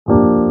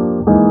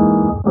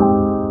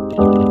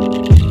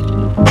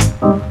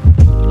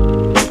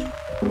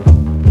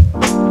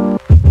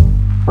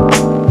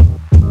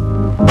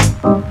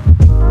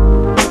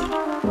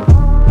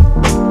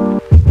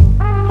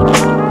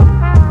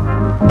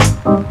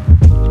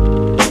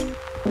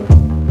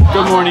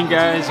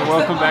guys,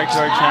 welcome back to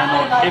our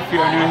channel. If you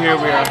are new here,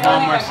 we are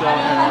Juan, Marcel,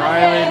 and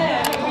Rhylan.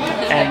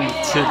 And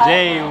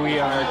today we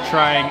are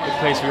trying a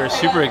place we are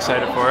super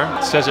excited for.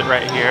 It says it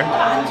right here.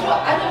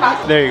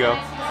 There you go.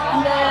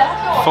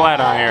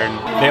 Flat iron.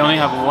 They only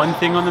have one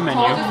thing on the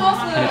menu,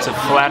 and it's a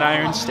flat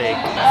iron steak.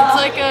 It's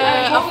like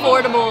a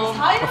affordable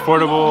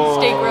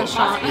steak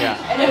restaurant. Yeah,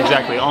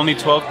 exactly. Only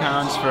 12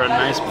 pounds for a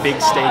nice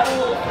big steak,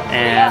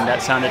 and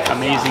that sounded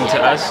amazing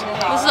to us.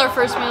 This is our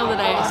first meal of the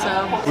day,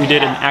 so we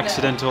did an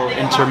accidental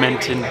accidental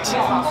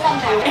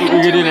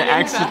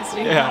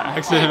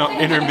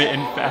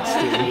intermittent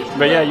fasting.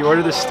 But yeah, you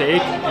order the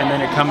steak, and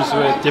then it comes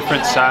with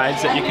different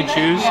sides that you can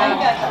choose.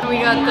 We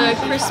got the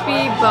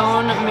crispy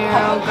bone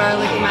marrow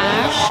garlic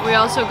mash. We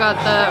also got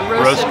the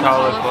roast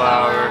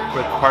cauliflower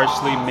with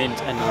parsley,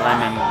 mint, and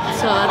lemon.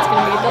 So that's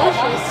gonna be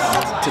delicious.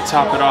 To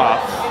top it off,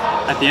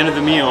 at the end of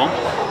the meal,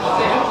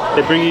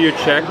 they bring you your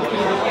check,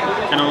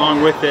 and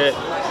along with it,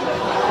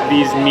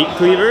 these meat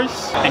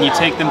cleavers, and you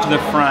take them to the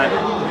front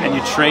and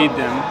you trade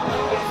them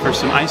for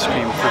some ice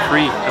cream for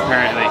free,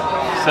 apparently.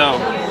 So,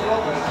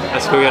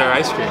 let's go get our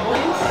ice cream.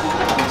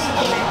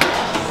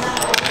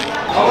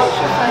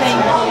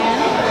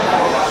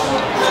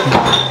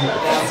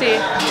 Let's see.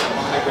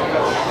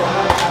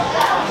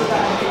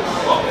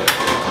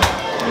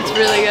 It's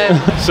really good.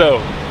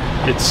 So,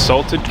 it's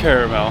salted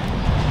caramel,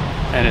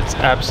 and it's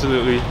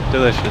absolutely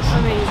delicious.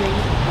 Amazing.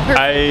 Perfect.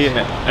 I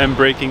am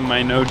breaking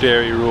my no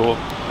dairy rule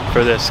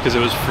for this because it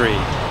was free.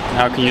 And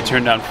how can you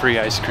turn down free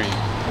ice cream?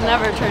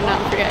 Never turn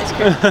down free ice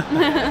cream.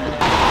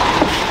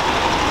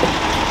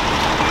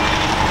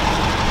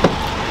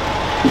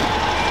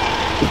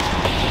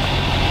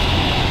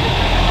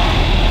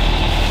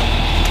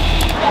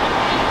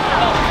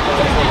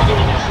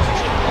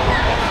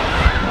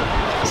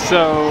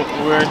 So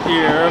we're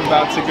here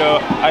about to go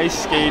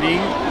ice skating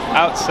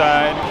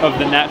outside of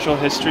the Natural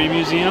History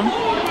Museum.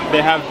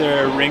 They have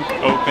their rink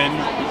open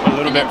a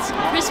little bit. It's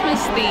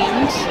Christmas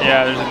themed.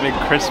 Yeah, there's a big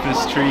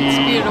Christmas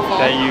tree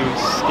that you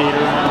skate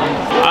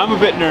around. I'm a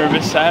bit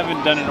nervous. I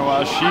haven't done it in a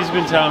while. She's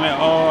been telling me,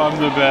 oh, I'm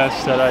the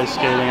best at ice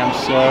skating. I'm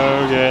so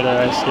good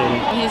at ice skating.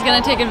 He's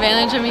gonna take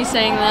advantage of me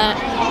saying that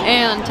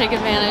and take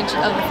advantage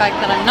of the fact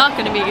that I'm not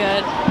gonna be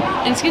good.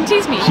 And he's gonna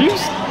tease me.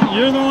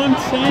 You're the one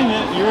saying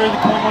it. You're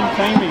the one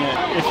claiming it.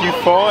 If you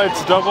fall,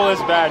 it's double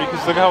as bad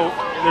because look how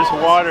there's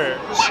water.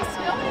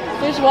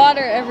 There's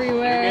water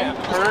everywhere. You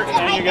get hurt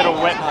and you get a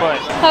wet butt.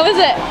 How is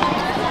it?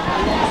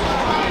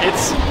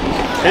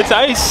 It's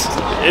ice.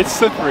 It's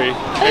slippery.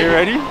 Are you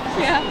ready?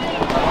 Yeah.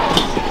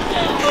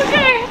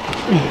 Okay.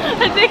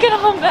 I take it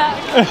all back.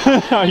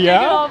 Yeah?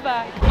 Take it all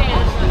back.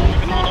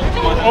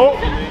 Oh.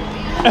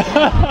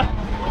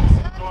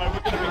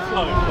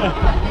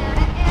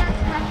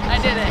 I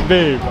did it.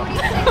 Babe.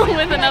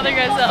 With another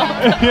guy's help.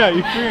 Yeah,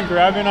 you freaking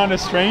grabbing onto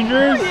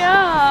strangers?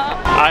 Yeah.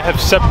 I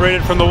have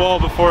separated from the wall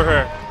before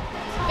her.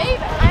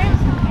 Babe,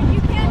 you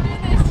can't do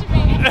this to me.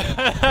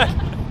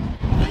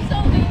 Please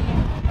only.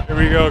 Here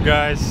we go,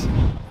 guys.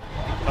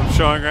 I'm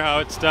showing her how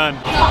it's done.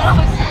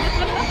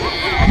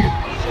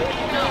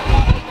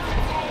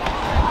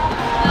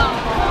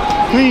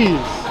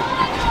 Please,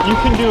 you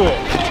can do it.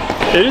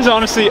 It is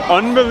honestly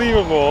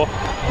unbelievable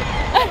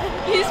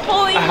He's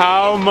pulling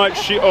how much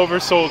she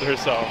oversold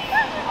herself.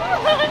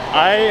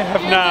 I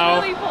have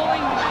now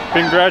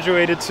been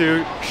graduated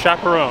to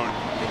chaperone.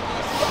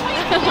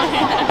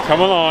 Come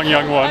along,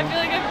 young one. I feel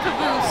like a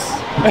caboose.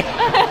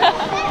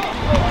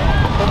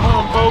 Come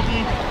on,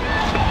 Bogey.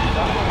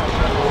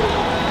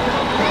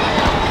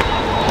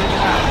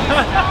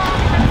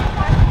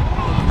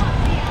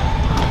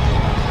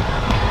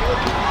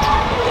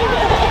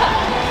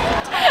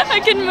 I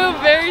can move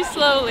very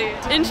slowly,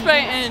 inch by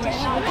inch.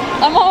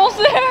 I'm almost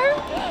there.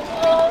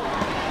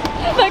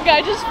 That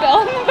guy just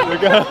fell in the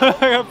back. Look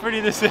how pretty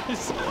this is.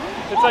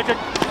 It's like a...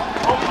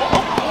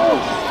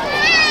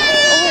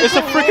 It's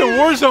a freaking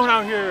war zone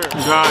out here.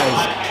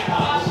 Guys,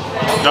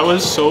 that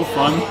was so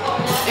fun.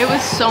 It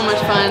was so much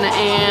fun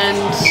and...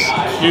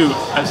 cute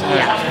as heck.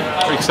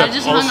 Yeah. Except I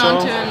just hung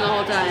on to him the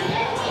whole time.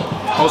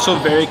 Also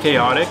very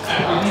chaotic.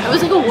 It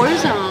was like a war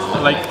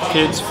zone. Like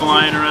kids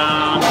flying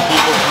around,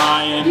 people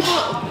crying,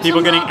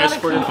 people getting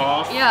escorted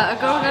off. Yeah, a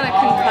girl got a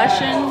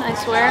concussion, I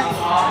swear.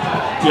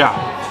 Yeah.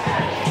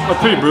 Well,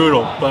 pretty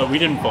brutal, but we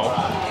didn't fall.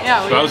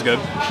 Yeah, so that was good.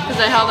 Because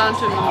I held on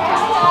to him the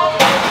whole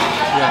time.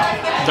 Yeah,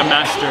 the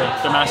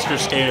master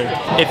skater.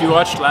 If you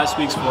watched last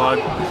week's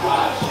vlog,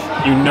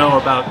 you know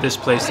about this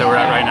place that we're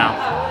at right now.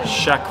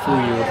 Shack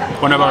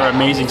Fuyu. One of our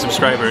amazing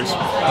subscribers,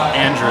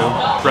 Andrew,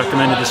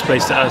 recommended this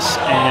place to us,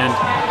 and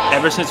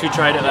ever since we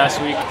tried it last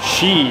week,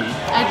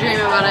 I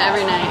dream about it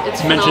every night.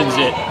 It's mentions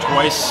phenomenal. it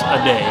twice a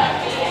day.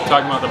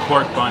 Talking about the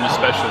pork bun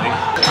especially.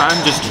 I'm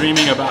just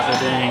dreaming about the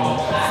dang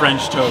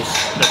French toast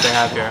that they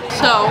have here.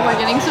 So we're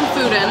getting some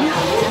food in,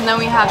 and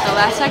then we have the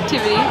last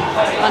activity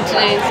on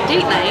today's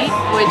date night,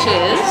 which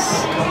is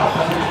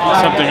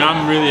something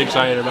I'm really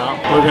excited about.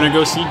 We're gonna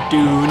go see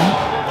Dune,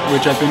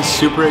 which I've been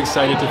super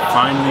excited to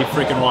finally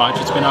freaking watch.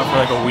 It's been out for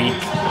like a week,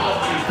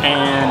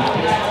 and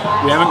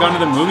we haven't gone to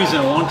the movies in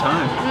a long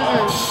time.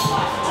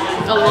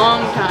 a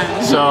long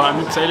time. So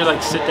I'm excited to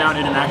like sit down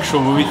in an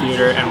actual movie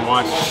theater and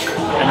watch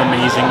an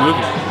amazing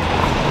movie.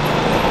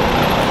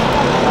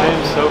 I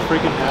am so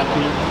freaking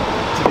happy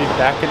to be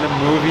back in the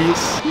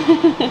movies.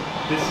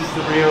 This is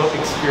the real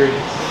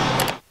experience.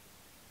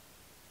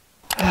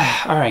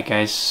 Alright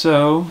guys,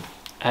 so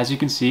as you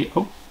can see,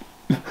 oh,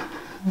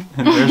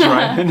 and there's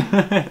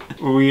Ryan.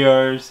 We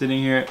are sitting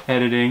here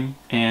editing,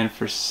 and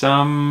for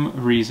some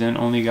reason,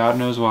 only God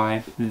knows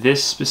why,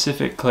 this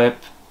specific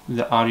clip,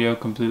 the audio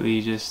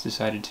completely just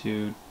decided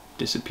to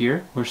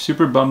disappear. We're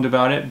super bummed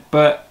about it,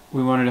 but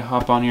we wanted to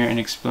hop on here and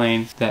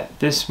explain that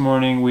this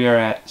morning we are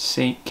at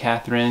St.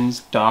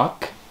 Catherine's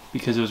Dock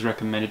because it was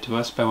recommended to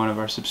us by one of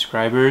our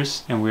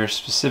subscribers, and we are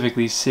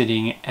specifically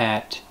sitting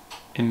at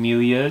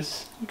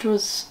Emilia's, which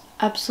was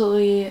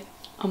absolutely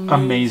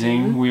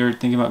amazing. We were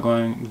thinking about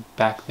going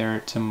back there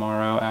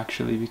tomorrow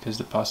actually because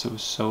the pasta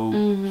was so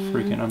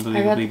freaking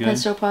unbelievably I got the good.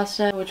 pesto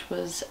pasta, which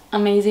was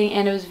amazing,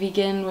 and it was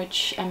vegan,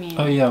 which, I mean...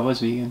 Oh yeah, it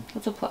was vegan.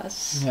 That's a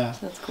plus. Yeah.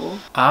 So that's cool.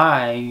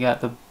 I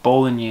got the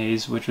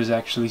bolognese, which was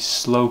actually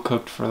slow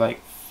cooked for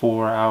like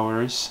 4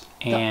 hours.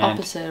 And the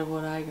opposite of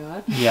what I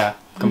got. Yeah,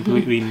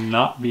 completely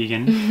not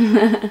vegan.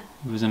 It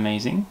was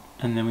amazing.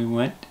 And then we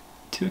went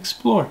to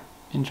explore.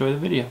 Enjoy the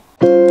video.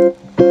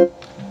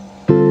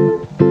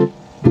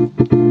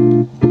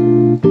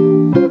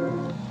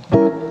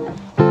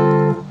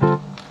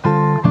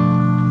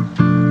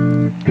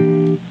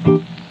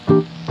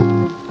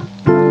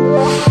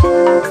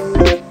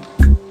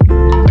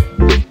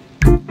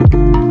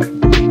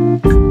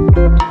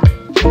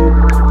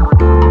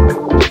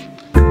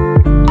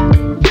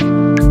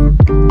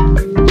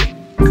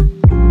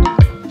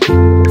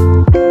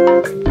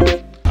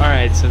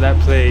 So that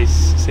place,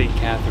 St.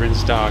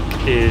 Catherine's Dock,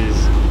 is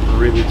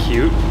really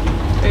cute.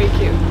 Very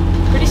cute.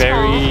 Pretty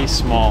very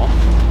small.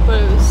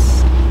 But it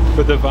was...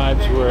 But the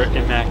vibes were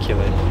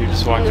immaculate. You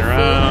just walked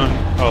around.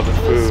 Oh, the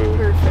food. It was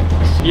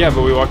perfect. Yeah,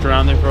 but we walked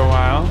around there for a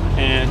while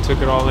and took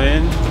it all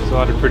in. There's a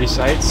lot of pretty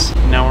sights.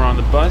 Now we're on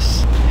the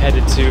bus,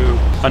 headed to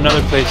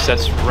another place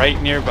that's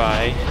right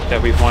nearby that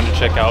we've wanted to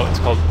check out. It's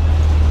called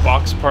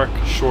Boxpark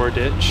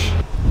Shoreditch.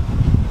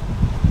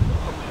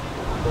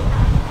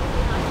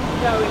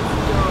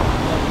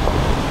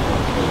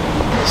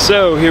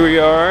 So here we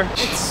are.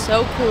 It's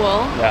so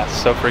cool. Yeah,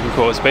 so freaking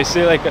cool. It's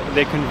basically like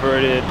they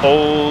converted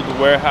old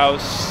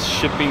warehouse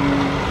shipping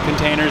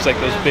containers, like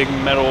those big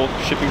metal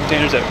shipping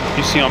containers that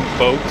you see on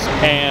boats,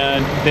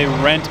 and they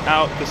rent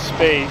out the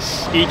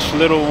space. Each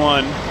little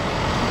one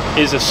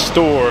is a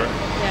store.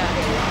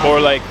 Yeah. Or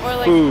like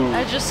food.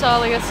 I just saw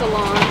like a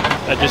salon.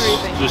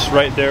 Just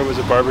right there was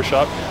a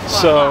barbershop. Wow.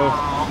 So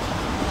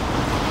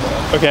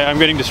okay, I'm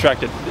getting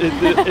distracted.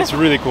 It's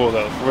really cool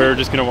though. We're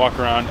just gonna walk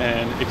around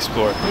and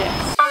explore.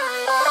 Yes.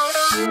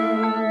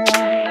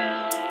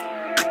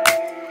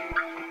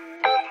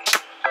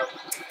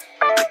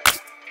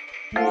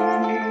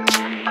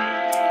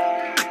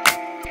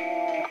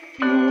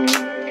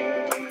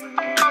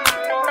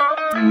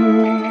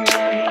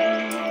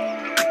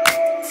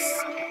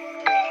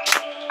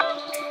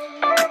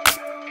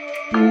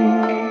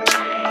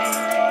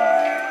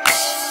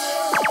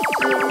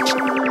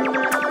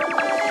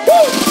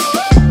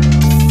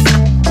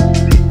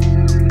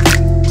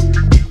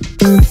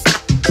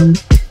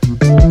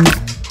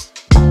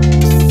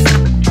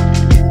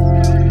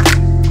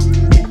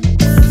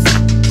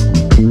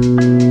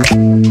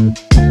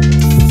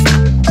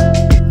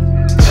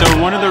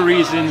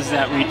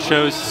 That we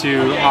chose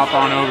to hop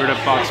on over to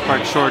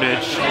Boxpark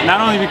Shoreditch,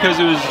 not only because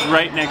it was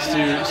right next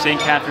to St.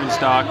 Catherine's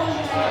Dock,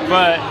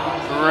 but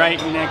right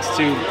next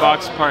to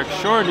Boxpark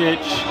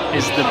Shoreditch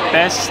is the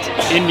best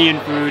Indian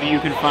food you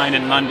can find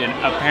in London,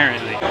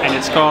 apparently. And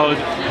it's called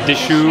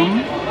Dishoom.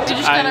 We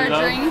just got our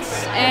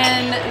drinks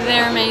and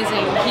they're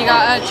amazing. He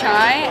got a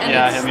chai and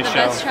it's the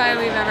best chai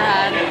we've ever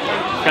had.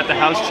 Got the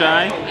house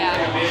chai.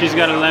 Yeah. She's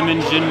got a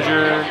lemon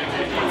ginger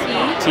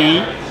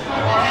tea.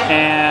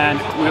 And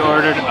we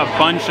ordered a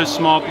bunch of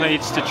small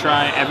plates to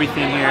try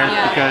everything here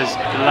because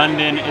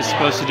London is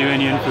supposed to do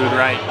Indian food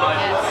right.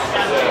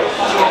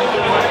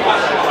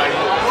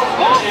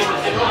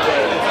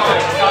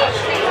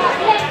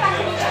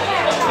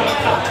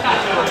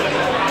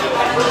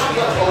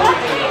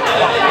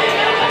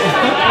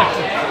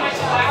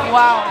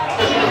 Wow.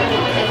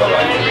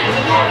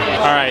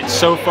 Alright,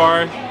 so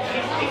far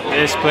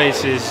this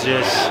place is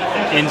just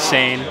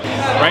insane.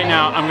 Right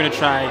now I'm gonna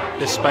try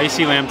the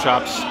spicy lamb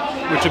chops,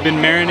 which have been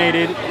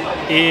marinated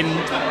in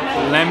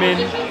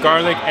lemon,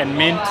 garlic, and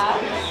mint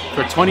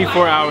for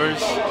 24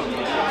 hours.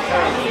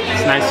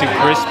 It's nice and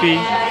crispy.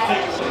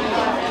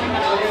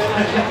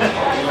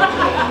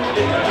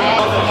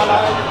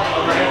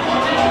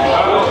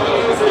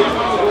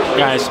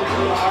 Guys,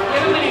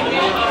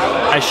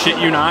 I shit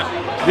you not,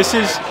 this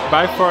is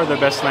by far the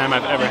best lamb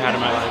I've ever had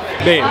in my life.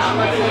 Babe.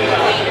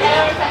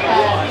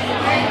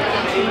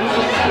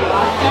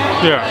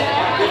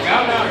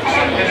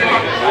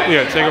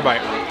 Yeah, take a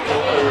bite. Is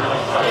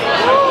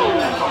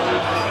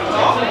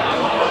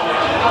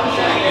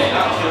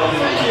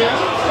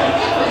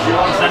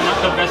that not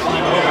the best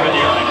lamb I've ever had in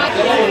your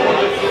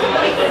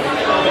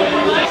life?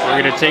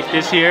 We're gonna take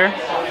this here,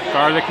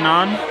 garlic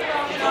naan,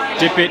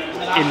 dip it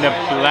in the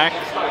black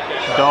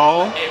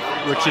dal,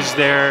 which is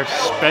their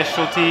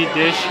specialty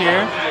dish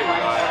here.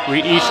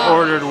 We each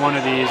ordered one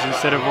of these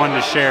instead of one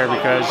to share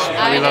because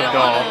we love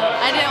dal.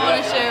 I didn't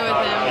want to share with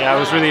him. Yeah, it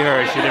was really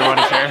her. She didn't want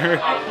to share.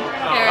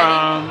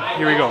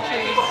 Here we go.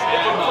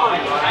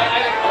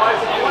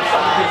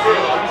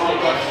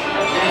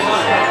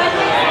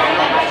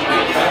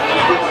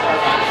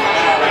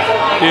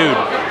 Dude.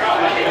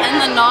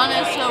 And the naan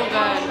is so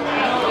good.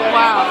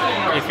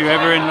 Wow. If you're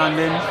ever in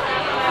London,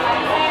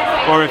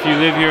 or if you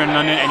live here in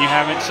London and you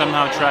haven't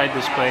somehow tried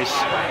this place,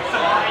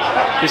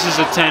 this is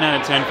a 10 out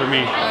of 10 for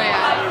me. Oh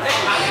yeah.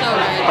 So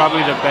good.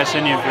 Probably the best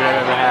Indian food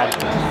I've ever had.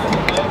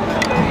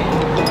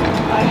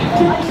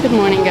 Good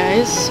morning,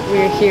 guys.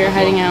 We're here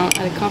hiding out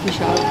at a coffee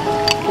shop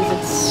because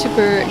it's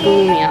super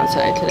gloomy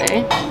outside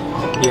today.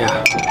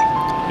 Yeah.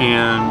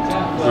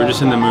 And we're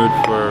just in the mood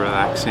for a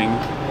relaxing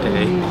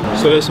day.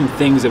 So there's some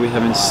things that we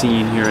haven't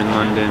seen here in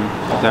London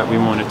that we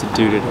wanted to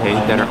do today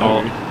that are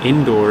all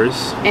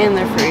indoors. And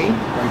they're free.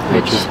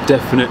 Which is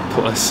definite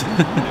plus.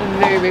 A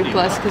very big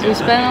plus because we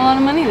spent a lot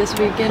of money this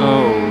weekend.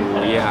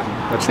 Oh yeah,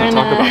 let's not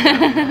talk about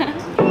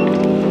that.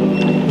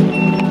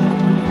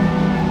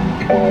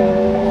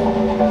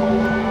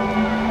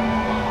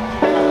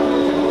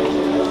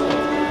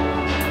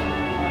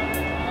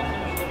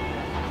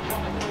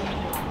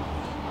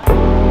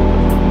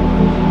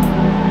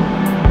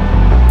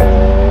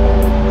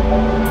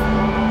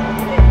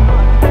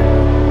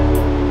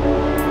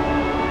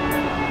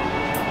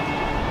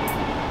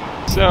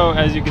 So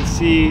as you can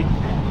see,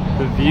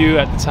 the view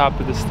at the top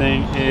of this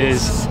thing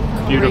is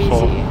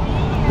beautiful.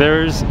 Crazy.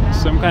 There's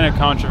some kind of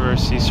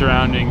controversy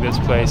surrounding this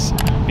place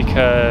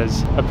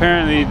because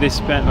apparently they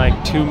spent like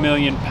 £2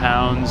 million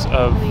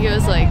of... I think it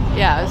was like,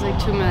 yeah, it was like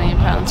 £2 million.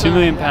 £2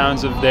 million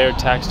of their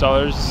tax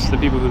dollars, the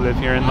people who live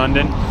here in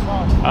London,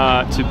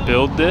 to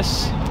build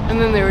this. And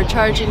then they were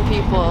charging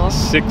people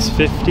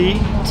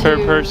 $6.50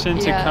 per person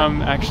to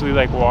come actually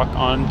like walk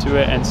onto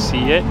it and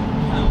see it.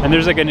 And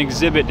there's like an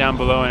exhibit down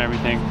below and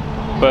everything.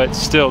 But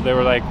still, they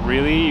were like,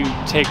 really? You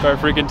take our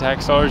freaking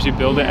tax dollars, you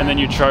build it, and then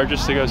you charge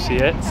us to go see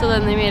it? So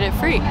then they made it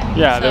free.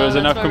 Yeah, so there was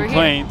enough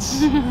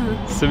complaints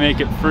to make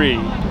it free.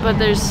 But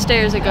there's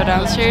stairs that go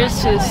downstairs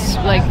to this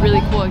like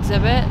really cool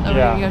exhibit that we're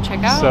gonna go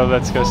check out. So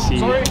let's go see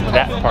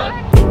that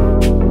part.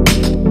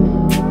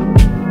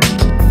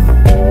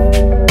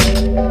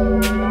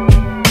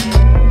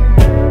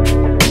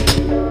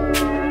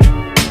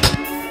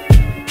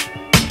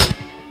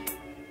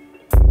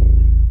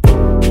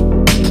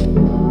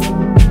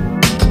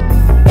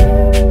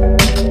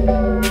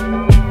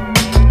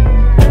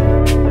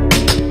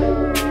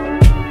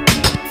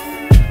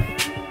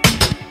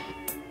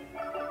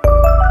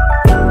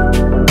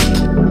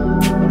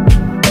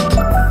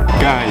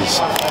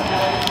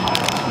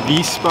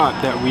 The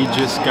spot that we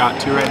just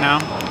got to right now,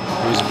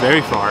 it was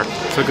very far.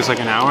 It took us like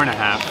an hour and a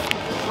half.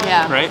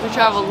 Yeah, right? We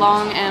traveled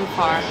long and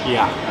far.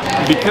 Yeah,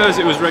 because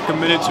it was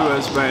recommended to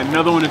us by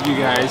another one of you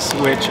guys,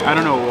 which I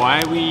don't know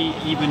why we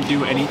even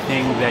do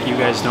anything that you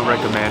guys don't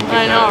recommend.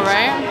 I know,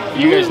 right?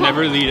 You guys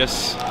never lead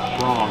us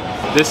wrong.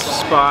 This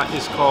spot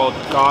is called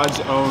God's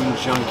Own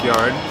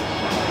Junkyard.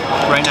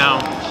 Right now,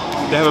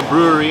 they have a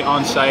brewery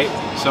on site,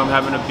 so I'm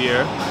having a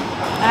beer.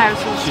 I have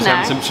some She's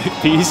snacks. having some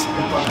chickpeas.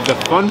 The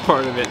fun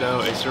part of it though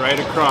is right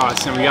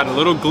across, and we got a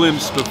little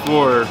glimpse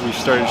before we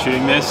started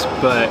shooting this,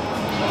 but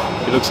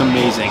it looks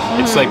amazing.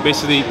 It's like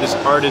basically this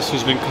artist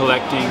who's been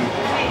collecting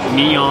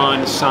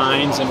neon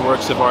signs and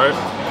works of art.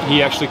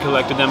 He actually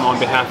collected them on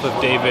behalf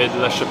of David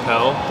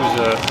LaChapelle, who's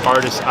an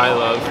artist I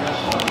love.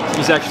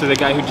 He's actually the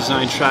guy who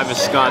designed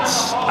Travis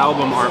Scott's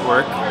album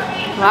artwork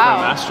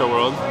from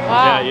Astroworld.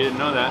 Wow. Yeah, you didn't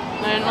know that.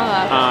 I didn't know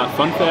that.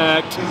 Fun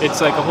fact,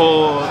 it's like a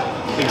whole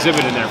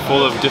exhibit in there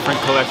full of different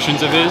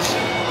collections of his.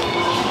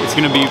 It's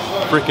gonna be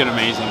freaking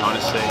amazing,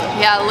 honestly.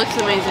 Yeah, it looks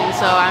amazing,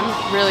 so I'm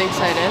really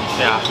excited.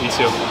 Yeah, me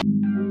too.